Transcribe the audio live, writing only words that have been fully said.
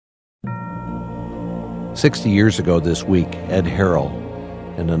60 years ago this week, Ed Harrell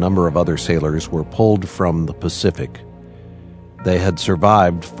and a number of other sailors were pulled from the Pacific. They had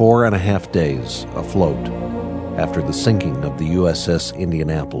survived 4.5 days afloat after the sinking of the USS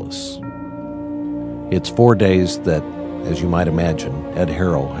Indianapolis. It's 4 days that, as you might imagine, Ed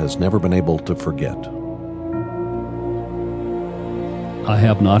Harrell has never been able to forget. I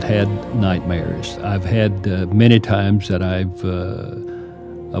have not had nightmares. I've had many times that I've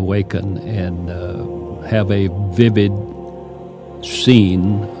awakened and have a vivid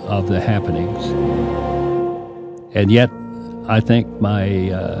scene of the happenings. And yet, I think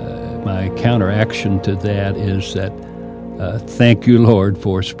my counteraction to that is that thank you, Lord,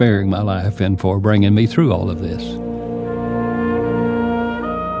 for sparing my life and for bringing me through all of this.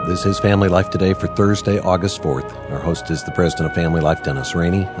 This is Family Life Today for Thursday, August 4th. Our host is the president of Family Life, Dennis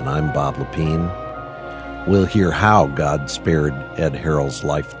Rainey, and I'm Bob Lepine. We'll hear how God spared Ed Harrell's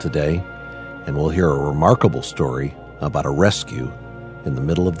life today, and we'll hear a remarkable story about a rescue in the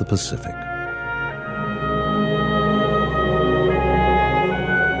middle of the Pacific.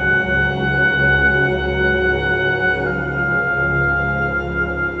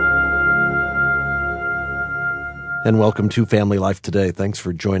 And welcome to Family Life Today. Thanks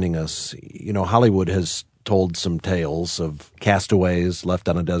for joining us. You know, Hollywood has told some tales of castaways left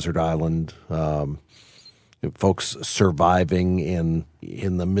on a desert island, folks surviving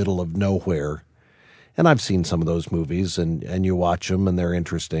in the middle of nowhere. And I've seen some of those movies, and you watch them, and they're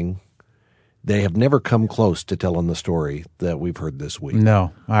interesting. They have never come close to telling the story that we've heard this week.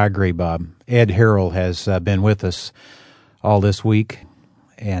 No, I agree, Bob. Ed Harrell has been with us all this week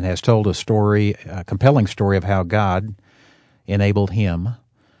and has told a compelling story of how God enabled him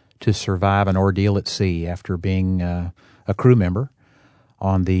to survive an ordeal at sea after being a crew member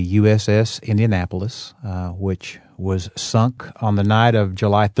on the USS Indianapolis, which was sunk on the night of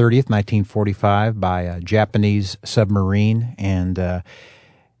July 30th, 1945 by a Japanese submarine. And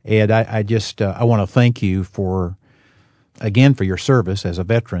Ed, I want to thank you for your service as a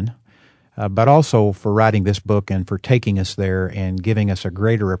veteran, but also for writing this book and for taking us there and giving us a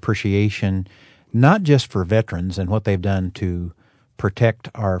greater appreciation, not just for veterans and what they've done to protect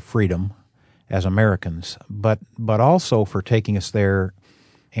our freedom as Americans, but also for taking us there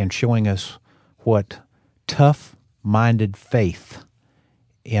and showing us what tough-minded faith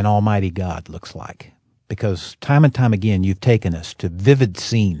in Almighty God looks like. Because time and time again, you've taken us to vivid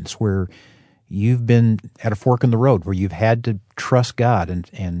scenes where you've been at a fork in the road, where you've had to trust God,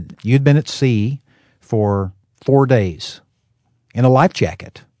 and you'd been at sea for 4 days in a life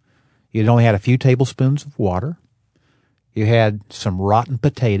jacket. You'd only had a few tablespoons of water. You had some rotten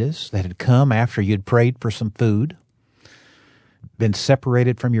potatoes that had come after you'd prayed for some food, been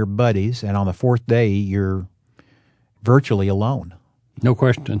separated from your buddies, and on the fourth day, you're virtually alone. No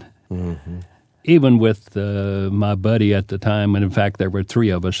question. Mm-hmm. Even with my buddy at the time, and in fact there were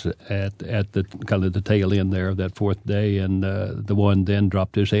three of us at the kind of the tail end there of that fourth day, and the one then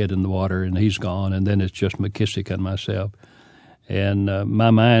dropped his head in the water and he's gone, and then it's just McKissick and myself. And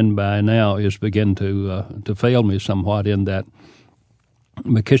my mind by now is beginning to fail me somewhat in that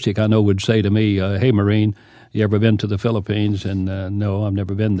McKissick, I know, would say to me, hey, Marine, you ever been to the Philippines? And no, I've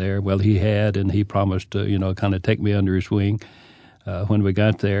never been there. Well, he had, and he promised to, kind of take me under his wing when we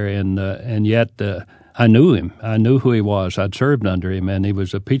got there. And yet I knew him. I knew who he was. I'd served under him, and he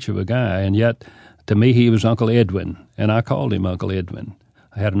was a peach of a guy. And yet, to me, he was Uncle Edwin, and I called him Uncle Edwin.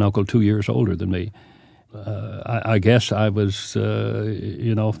 I had an uncle 2 years older than me. I guess I was,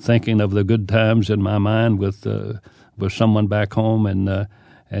 thinking of the good times in my mind with someone back home,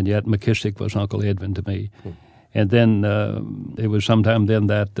 and yet McKissick was Uncle Edwin to me. And then it was sometime then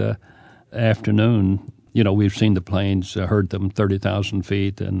that afternoon, we've seen the planes, heard them 30,000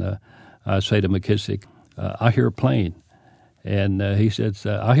 feet, and I say to McKissick, I hear a plane. And he says,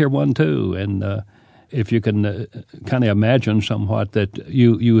 I hear one too. And if you can kind of imagine somewhat that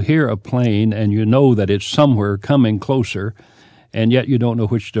you hear a plane and you know that it's somewhere coming closer, and yet you don't know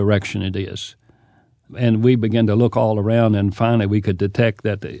which direction it is. And we began to look all around, and finally we could detect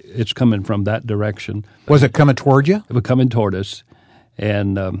that it's coming from that direction. Was it coming toward you? It was coming toward us,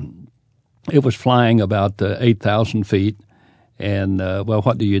 and it was flying about 8,000 feet. And,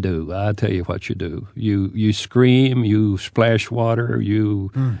 what do you do? I tell you what you do. You scream, you splash water,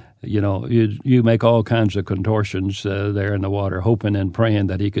 you make all kinds of contortions there in the water, hoping and praying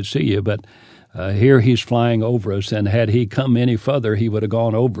that he could see you. But here he's flying over us, and had he come any further, he would have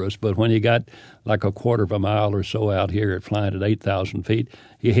gone over us. But when he got like a quarter of a mile or so out here, flying at 8,000 feet,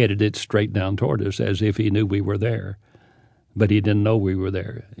 he headed it straight down toward us as if he knew we were there. But he didn't know we were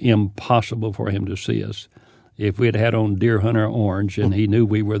there. Impossible for him to see us. If we had had on Deer Hunter Orange and he knew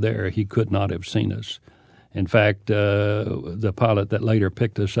we were there, he could not have seen us. In fact, the pilot that later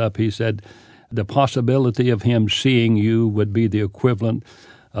picked us up, he said the possibility of him seeing you would be the equivalent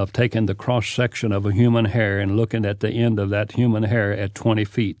of taking the cross-section of a human hair and looking at the end of that human hair at 20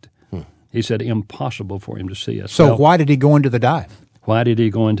 feet. He said impossible for him to see us. So why did he go into the dive? Why did he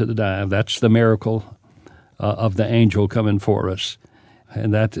go into the dive? That's the miracle of the angel coming for us.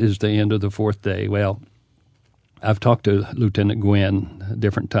 And that is the end of the fourth day. Well, I've talked to Lieutenant Gwynn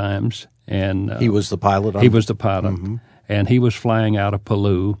different times. And he was the pilot? He was the pilot. Mm-hmm. And he was flying out of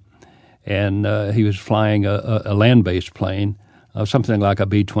Palau. And he was flying a land-based plane, something like a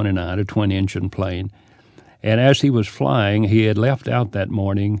B-29, a twin-engine plane. And as he was flying, he had left out that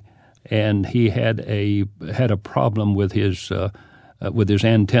morning, and he had a problem with his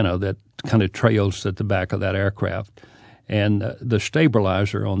antenna that kind of trails at the back of that aircraft. And the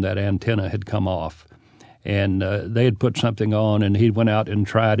stabilizer on that antenna had come off. And they had put something on, and he went out and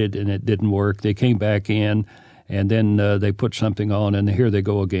tried it, and it didn't work. They came back in, and then they put something on, and here they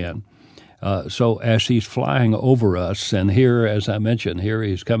go again. So as he's flying over us, and here, as I mentioned, here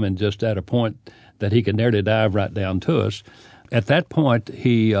he's coming just at a point that he can nearly dive right down to us. At that point,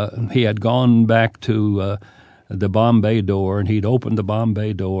 he had gone back to the bomb bay door, and he'd opened the bomb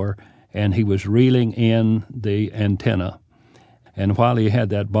bay door, and he was reeling in the antenna. And while he had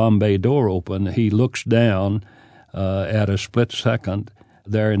that bomb bay door open, he looks down at a split second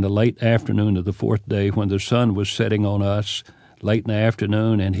there in the late afternoon of the fourth day when the sun was setting on us late in the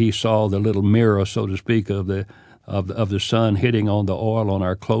afternoon, and he saw the little mirror, so to speak, of the sun hitting on the oil on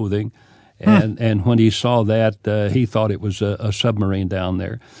our clothing. And when he saw that, he thought it was a submarine down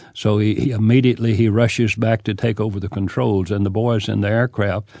there. So he immediately rushes back to take over the controls, and the boys in the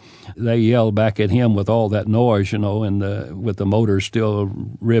aircraft, they yell back at him with all that noise, and with the motors still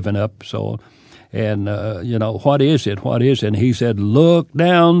revving up. So, and what is it? What is it? And he said, "Look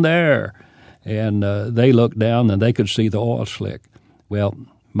down there." And they looked down, and they could see the oil slick. Well,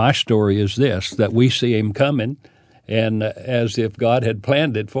 my story is this: that we see him coming. And as if God had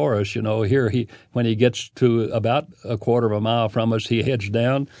planned it for us, here when he gets to about a quarter of a mile from us, he heads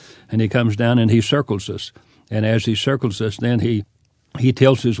down, and he comes down and he circles us. And as he circles us, then he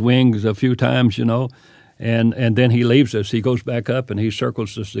tilts his wings a few times, and then he leaves us. He goes back up and he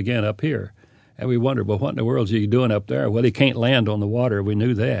circles us again up here. And we wonder, well, what in the world is he doing up there? Well, he can't land on the water. We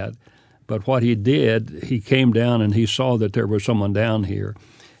knew that. But what he did, he came down and he saw that there was someone down here.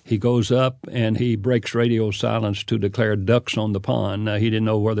 He goes up and he breaks radio silence to declare ducks on the pond. Now, he didn't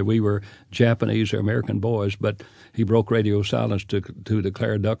know whether we were Japanese or American boys, but he broke radio silence to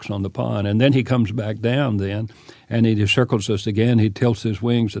declare ducks on the pond. And then he comes back down then, and he circles us again. He tilts his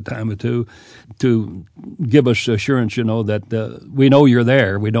wings a time or two to give us assurance, that we know you're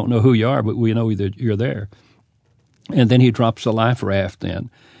there. We don't know who you are, but we know that you're there. And then he drops the life raft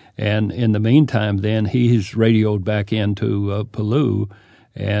then. And in the meantime, then, he's radioed back into Palau.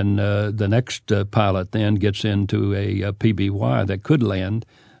 And the next pilot then gets into a PBY that could land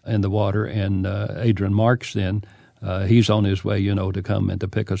in the water, and Adrian Marks then, he's on his way, to come and to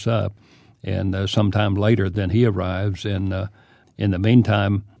pick us up. And sometime later then he arrives, and in the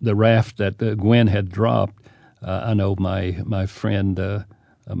meantime, the raft that Gwynn had dropped, I know my friend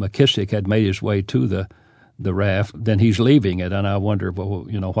McKissick had made his way to the raft. Then he's leaving it, and I wonder, well,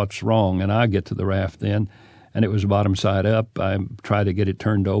 what's wrong? And I get to the raft then, and it was bottom side up. I tried to get it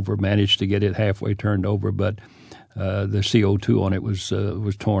turned over, managed to get it halfway turned over, but the CO2 on it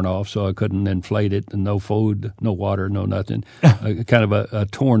was torn off, so I couldn't inflate it, and no food, no water, no nothing. Kind of a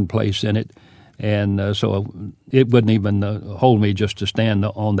torn place in it, and so it wouldn't even hold me just to stand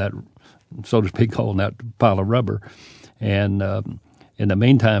on that, so to speak, on that pile of rubber. And in the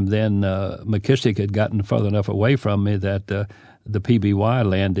meantime, then McKissick had gotten further enough away from me that the PBY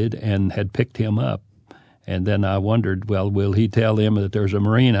landed and had picked him up. And then I wondered, well, will he tell them that there's a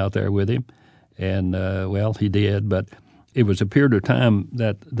Marine out there with him? And, well, he did. But it was a period of time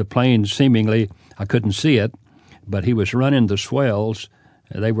that the plane seemingly, I couldn't see it, but he was running the swells.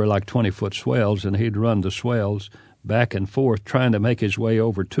 They were like 20-foot swells, and he'd run the swells back and forth trying to make his way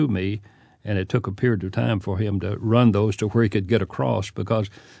over to me. And it took a period of time for him to run those to where he could get across,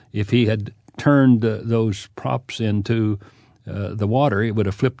 because if he had turned those props into the water, it would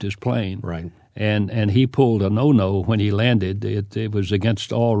have flipped his plane. Right. And he pulled a no-no when he landed. It was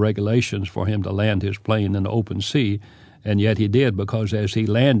against all regulations for him to land his plane in the open sea, and yet he did, because as he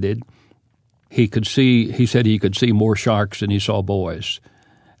landed, he said he could see more sharks than he saw boys.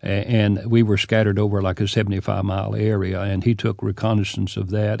 And we were scattered over like a 75-mile area, and he took reconnaissance of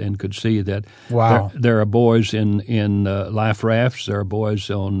that and could see that there are boys in life rafts, there are boys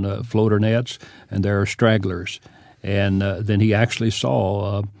on floater nets, and there are stragglers. And then he actually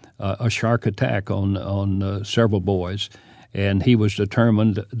saw a shark attack on several boys. And he was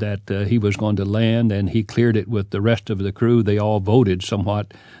determined that he was going to land, and he cleared it with the rest of the crew. They all voted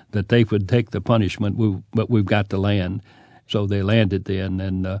somewhat that they would take the punishment, but we've got to land. So they landed then,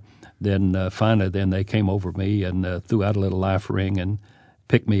 and then finally they came over me and threw out a little life ring and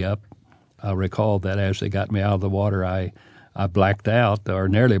picked me up. I recall that as they got me out of the water, I blacked out, or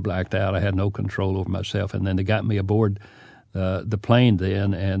nearly blacked out. I had no control over myself, and then they got me aboard the plane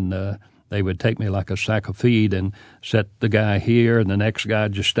then, and they would take me like a sack of feed and set the guy here, and the next guy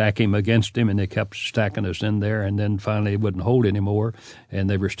just stack him against him, and they kept stacking us in there, and then finally it wouldn't hold anymore, and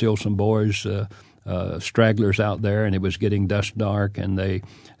there were still some boys, stragglers out there, and it was getting dusk dark, and they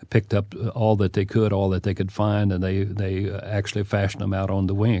picked up all that they could find, and they actually fastened them out on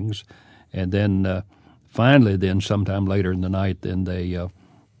the wings. And then finally then sometime later in the night, then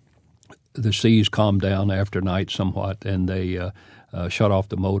the seas calmed down after night somewhat, and they shut off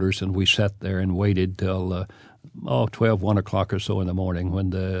the motors, and we sat there and waited till 12, 1 o'clock or so in the morning when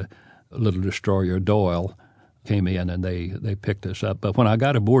the little destroyer Doyle came in, and they picked us up. But when I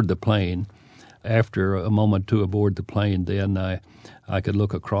got aboard the plane, after a moment or two aboard the plane, then I could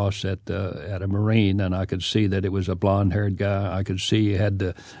look across at a Marine, and I could see that it was a blonde-haired guy. I could see he had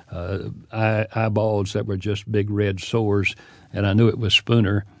the eyeballs that were just big red sores, and I knew it was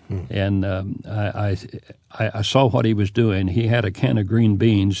Spooner. And I saw what he was doing. He had a can of green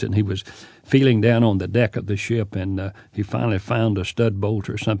beans, and he was feeling down on the deck of the ship, and he finally found a stud bolt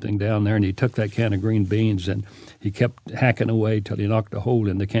or something down there, and he took that can of green beans, and he kept hacking away till he knocked a hole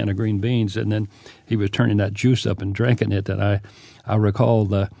in the can of green beans, and then he was turning that juice up and drinking it. And I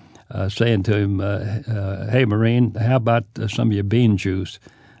recall saying to him, hey, Marine, how about some of your bean juice?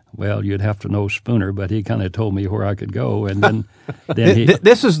 Well, you'd have to know Spooner, but he kind of told me where I could go, and then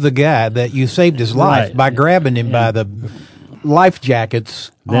this is the guy that you saved his life right. by grabbing him by the life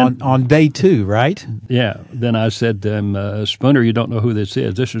jackets on day 2, right? Yeah. Then I said to him, Spooner, you don't know who this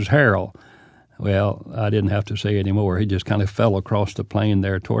is. This is Harold. Well, I didn't have to say any more. He just kind of fell across the plane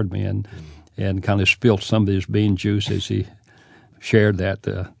there toward me and kind of spilt some of his bean juice as he shared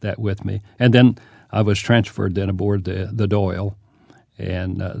that with me. And then I was transferred then aboard the Doyle.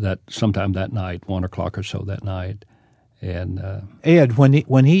 And that sometime that night, 1 o'clock or so that night, and Ed,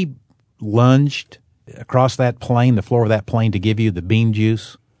 when he lunged across that plane, the floor of that plane, to give you the bean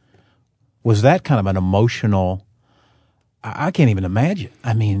juice, was that kind of an emotional? I can't even imagine.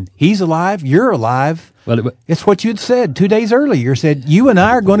 I mean, he's alive, you're alive. Well, it's what you'd said 2 days earlier. You said you and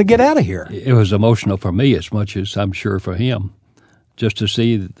I are going to get out of here. It was emotional for me as much as I'm sure for him. Just to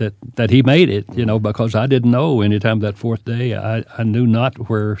see that he made it, because I didn't know anytime that fourth day. I knew not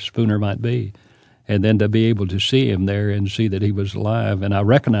where Spooner might be. And then to be able to see him there and see that he was alive. And I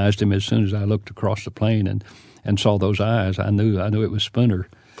recognized him as soon as I looked across the plane and saw those eyes. I knew it was Spooner.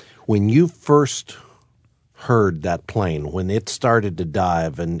 When you first heard that plane, when it started to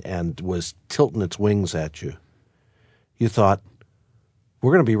dive and was tilting its wings at you, you thought,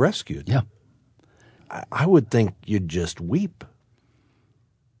 we're going to be rescued. Yeah. I would think you'd just weep.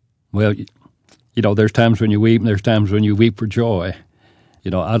 Well, there's times when you weep, and there's times when you weep for joy.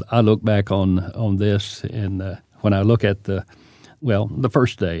 I look back on this, and when I look at the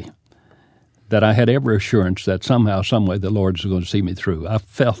first day, that I had every assurance that somehow, some way, the Lord's going to see me through. I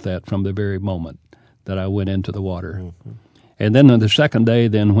felt that from the very moment that I went into the water. Mm-hmm. And then on the second day,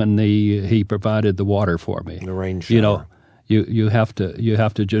 then when he provided the water for me, the rain shower. You have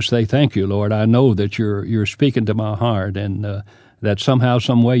to just say, thank you, Lord. I know that you're speaking to my heart, and that somehow,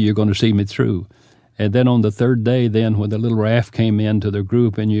 some way, you're going to see me through. And then on the third day, then when the little raft came into the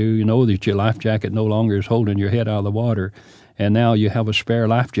group, and you know that your life jacket no longer is holding your head out of the water, and now you have a spare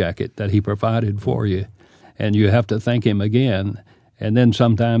life jacket that he provided for you, and you have to thank him again. And then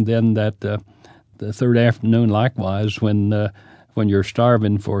sometime then that the third afternoon, likewise, when you're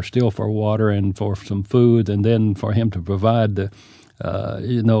starving for water and for some food, and then for him to provide the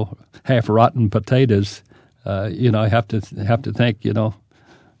half rotten potatoes. I have to think,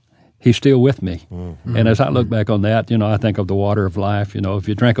 he's still with me. Mm-hmm. And as I look back on that, I think of the water of life. If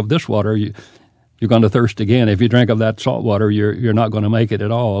you drink of this water, you're going to thirst again. If you drink of that salt water, you're not going to make it at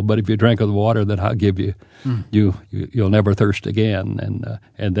all. But if you drink of the water that I give you, you'll never thirst again.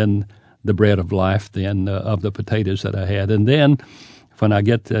 And then the bread of life, then of the potatoes that I had. And then when I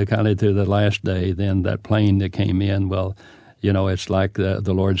get kind of to the last day, then that plane that came in, it's like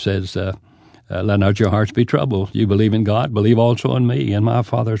the Lord says, let not your hearts be troubled. You believe in God, believe also in me. In my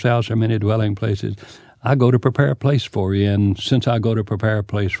Father's house are many dwelling places. I go to prepare a place for you, and since I go to prepare a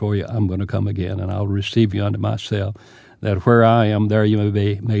place for you, I'm going to come again, and I'll receive you unto myself, that where I am, there you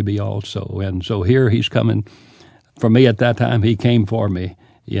may be also. And so here he's coming. For me at that time, he came for me,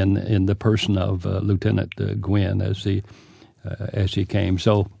 in the person of Lieutenant Gwynn as he came.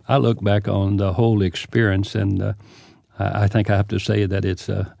 So I look back on the whole experience, and I think I have to say that it's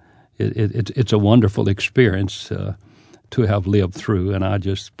a wonderful experience to have lived through, and I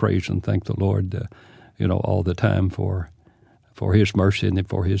just praise and thank the Lord, all the time for His mercy and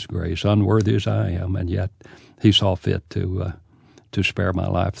for His grace. Unworthy as I am, and yet He saw fit to spare my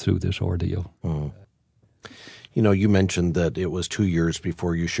life through this ordeal. Mm. You mentioned that it was 2 years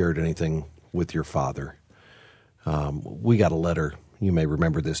before you shared anything with your father. We got a letter, you may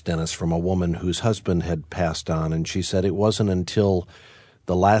remember this, Dennis, from a woman whose husband had passed on, and she said it wasn't until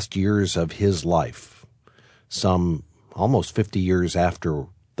the last years of his life, some almost 50 years after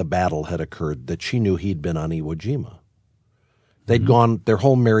the battle had occurred, that she knew he'd been on Iwo Jima. They'd gone their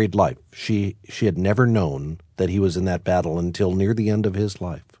whole married life. She had never known that he was in that battle until near the end of his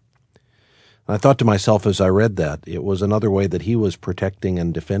life. And I thought to myself as I read that, it was another way that he was protecting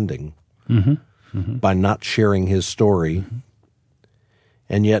and defending by not sharing his story.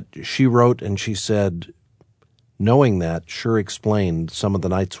 And yet she wrote and she said, knowing that sure explained some of the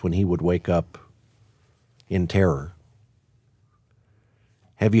nights when he would wake up in terror.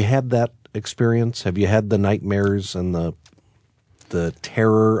 Have you had that experience? Have you had the nightmares and the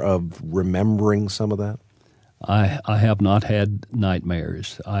terror of remembering some of that? I have not had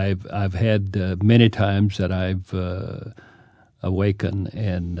nightmares. I've had many times that I've awakened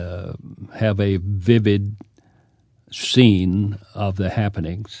and have a vivid scene of the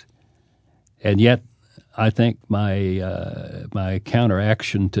happenings, and yet I think my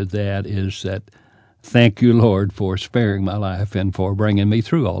counteraction to that is that thank you, Lord, for sparing my life and for bringing me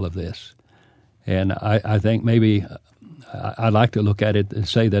through all of this. And I think maybe I'd like to look at it and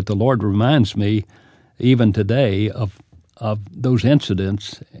say that the Lord reminds me even today of those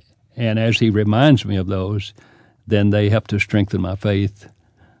incidents, and as He reminds me of those, then they help to strengthen my faith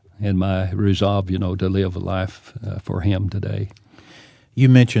and my resolve, to live a life for Him today. You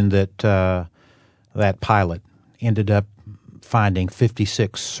mentioned that that pilot ended up finding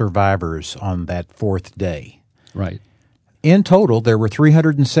 56 survivors on that fourth day. Right. In total, there were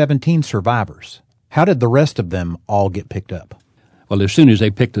 317 survivors. How did the rest of them all get picked up? Well, as soon as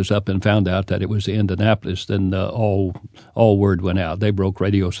they picked us up and found out that it was Indianapolis, then all word went out. They broke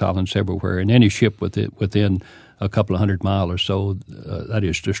radio silence everywhere, and any ship within a couple of 100 miles or so, that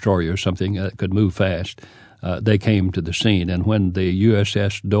is, destroyer or something that could move fast, they came to the scene. And when the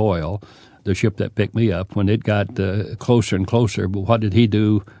USS Doyle, the ship that picked me up, when it got closer and closer, but what did he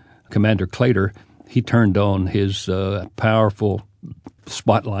do? Commander Clater, he turned on his powerful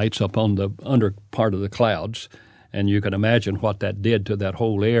spotlights up on the under part of the clouds, and you can imagine what that did to that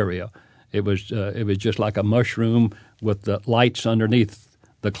whole area. It was just like a mushroom with the lights underneath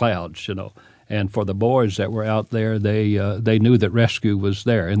the clouds, And for the boys that were out there, they knew that rescue was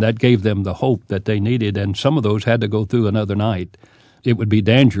there, and that gave them the hope that they needed. And some of those had to go through another night. It would be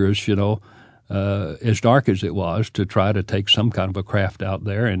dangerous, as dark as it was, to try to take some kind of a craft out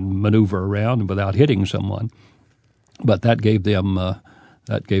there and maneuver around without hitting someone. But that gave them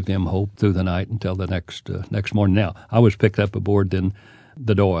hope through the night until the next morning. Now, I was picked up aboard then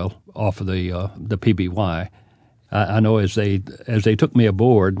the Doyle off of the PBY. I know as they took me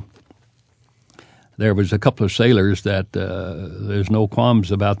aboard, there was a couple of sailors that there's no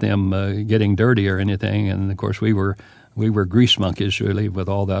qualms about them getting dirty or anything, and of course we were grease monkeys really with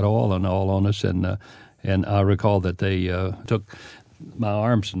all that oil and all on us, and I recall that they took my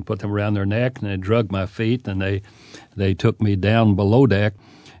arms and put them around their neck, and they drug my feet, and they took me down below deck,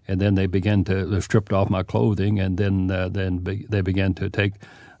 and then they stripped off my clothing, and then they began to take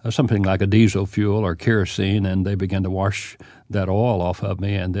something like a diesel fuel or kerosene, and they began to wash that oil off of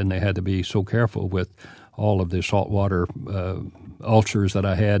me, and then they had to be so careful with all of the saltwater ulcers that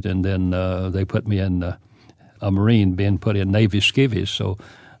I had, and then they put me in a Marine being put in Navy skivvies, so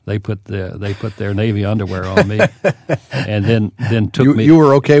they put their Navy underwear on me, and then took me. You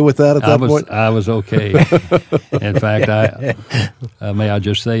were okay with that at that point? I was okay. In fact, may I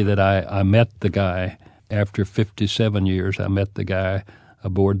just say that I met the guy after 57 years. I met the guy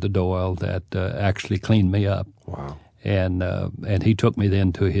aboard the Doyle that actually cleaned me up. Wow! And he took me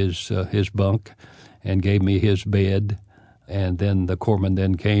then to his bunk and gave me his bed, and then the corpsman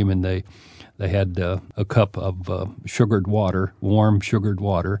then came and they had a cup of sugared water, warm sugared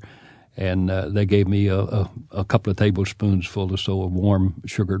water, and they gave me a couple of tablespoons full or so of warm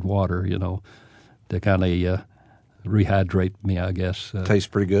sugared water, to kind of rehydrate me, I guess. Tastes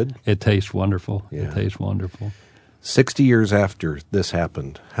pretty good? It tastes wonderful. Yeah. It tastes wonderful. 60 years after this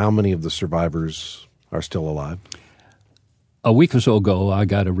happened, how many of the survivors are still alive? A week or so ago, I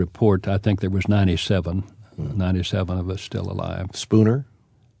got a report. I think there was 97. 97 of us still alive. Spooner?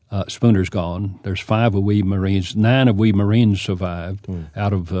 Spooner's gone. There's 5 of we Marines. 9 of we Marines survived.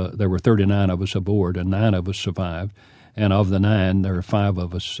 Out of there were 39 of us aboard, and 9 of us survived. And of the 9, there are 5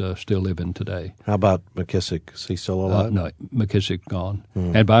 of us still living today. How about McKissick? Is he still alive? No, McKissick gone.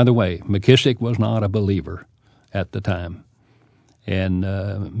 And by the way, McKissick was not a believer at the time. And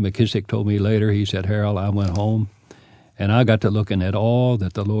McKissick told me later, he said, Harold, I went home, and I got to looking at all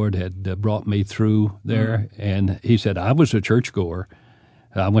that the Lord had brought me through there. And he said, I was a churchgoer.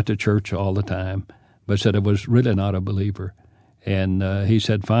 I went to church all the time, but said I was really not a believer. And he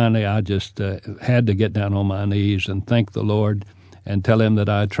said, finally, I just had to get down on my knees and thank the Lord and tell him that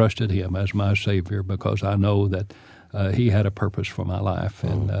I trusted him as my Savior because I know that he had a purpose for my life.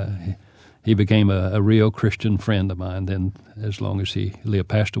 And he became a real Christian friend of mine then, as long as he lived.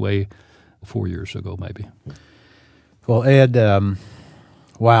 Passed away 4 years ago, maybe. Well, Ed,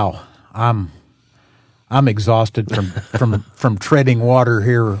 wow, I'm exhausted from treading water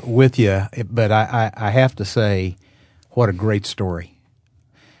here with you, but I have to say, what a great story!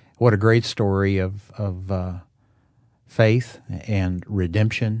 What a great story of faith and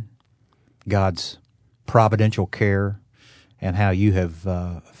redemption, God's providential care, and how you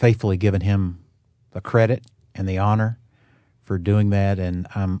have faithfully given Him the credit and the honor for doing that. And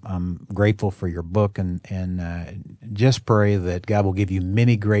I'm grateful for your book, and just pray that God will give you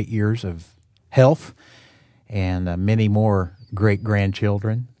many great years of health and many more great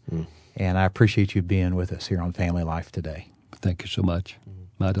grandchildren. And I appreciate you being with us here on Family Life today. Thank you so much.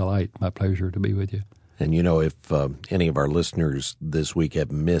 My delight, my pleasure to be with you. And you know, if any of our listeners this week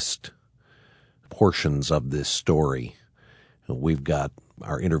have missed portions of this story, we've got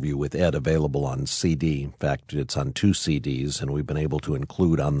our interview with Ed available on CD. In fact, it's on 2 CDs, and we've been able to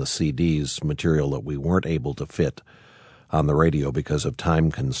include on the CDs material that we weren't able to fit on the radio because of time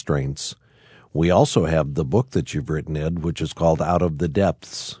constraints. We also have the book that you've written, Ed, which is called Out of the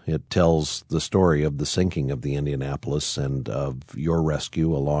Depths. It tells the story of the sinking of the Indianapolis and of your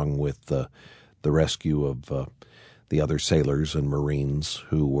rescue, along with the rescue of the other sailors and Marines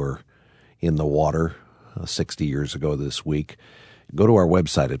who were in the water 60 years ago this week. Go to our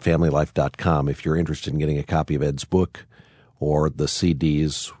website at familylife.com if you're interested in getting a copy of Ed's book or the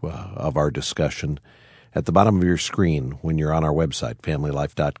CDs of our discussion. At the bottom of your screen, when you're on our website,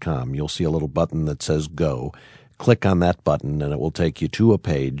 familylife.com, you'll see a little button that says Go. Click on that button, and it will take you to a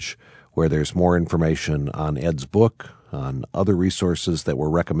page where there's more information on Ed's book, on other resources that we're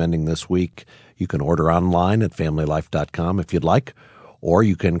recommending this week. You can order online at familylife.com if you'd like, or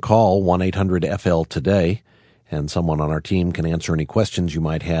you can call 1-800-FL-TODAY, and someone on our team can answer any questions you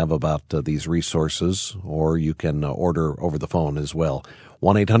might have about these resources, or you can order over the phone as well.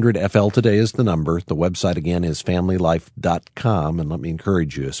 1-800-FL-TODAY is the number. The website, again, is familylife.com, and let me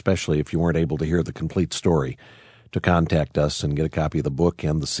encourage you, especially if you weren't able to hear the complete story, to contact us and get a copy of the book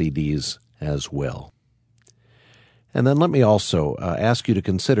and the CDs as well. And then let me also ask you to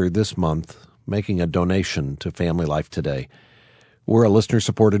consider this month making a donation to Family Life Today. We're a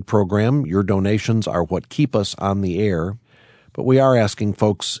listener-supported program. Your donations are what keep us on the air. But we are asking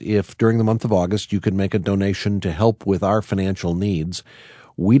folks if during the month of August you could make a donation to help with our financial needs.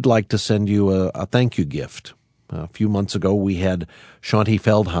 We'd like to send you a thank you gift. A few months ago, we had Shaunti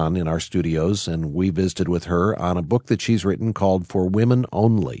Feldhahn in our studios, and we visited with her on a book that she's written called For Women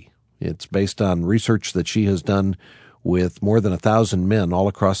Only. It's based on research that she has done with more than 1,000 men all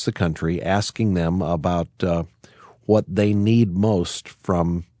across the country, asking them about what they need most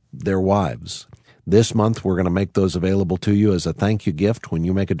from their wives. This month, we're going to make those available to you as a thank you gift when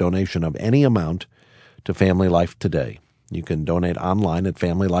you make a donation of any amount to Family Life Today. You can donate online at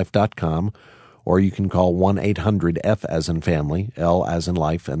familylife.com, or you can call 1-800-F as in family, L as in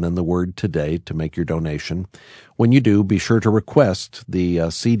life, and then the word today to make your donation. When you do, be sure to request the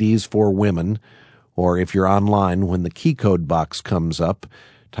CDs for women, or if you're online, when the key code box comes up,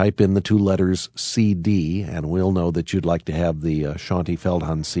 type in the 2 letters CD, and we'll know that you'd like to have the Shaunti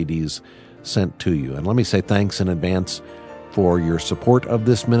Feldhahn CDs sent to you. And let me say thanks in advance for your support of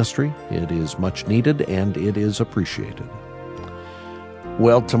this ministry. It is much needed and it is appreciated.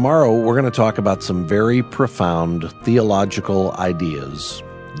 Well, tomorrow we're going to talk about some very profound theological ideas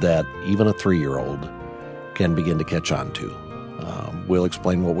that even a 3-year-old can begin to catch on to. We'll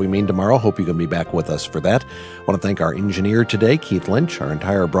explain what we mean tomorrow. Hope you can be back with us for that. I want to thank our engineer today, Keith Lynch, our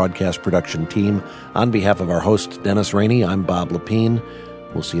entire broadcast production team. On behalf of our host, Dennis Rainey, I'm Bob Lepine.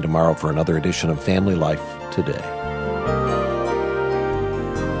 We'll see you tomorrow for another edition of Family Life Today.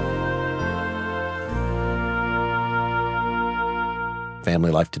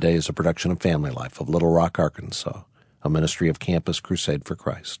 Family Life Today is a production of Family Life of Little Rock, Arkansas, a ministry of Campus Crusade for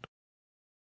Christ.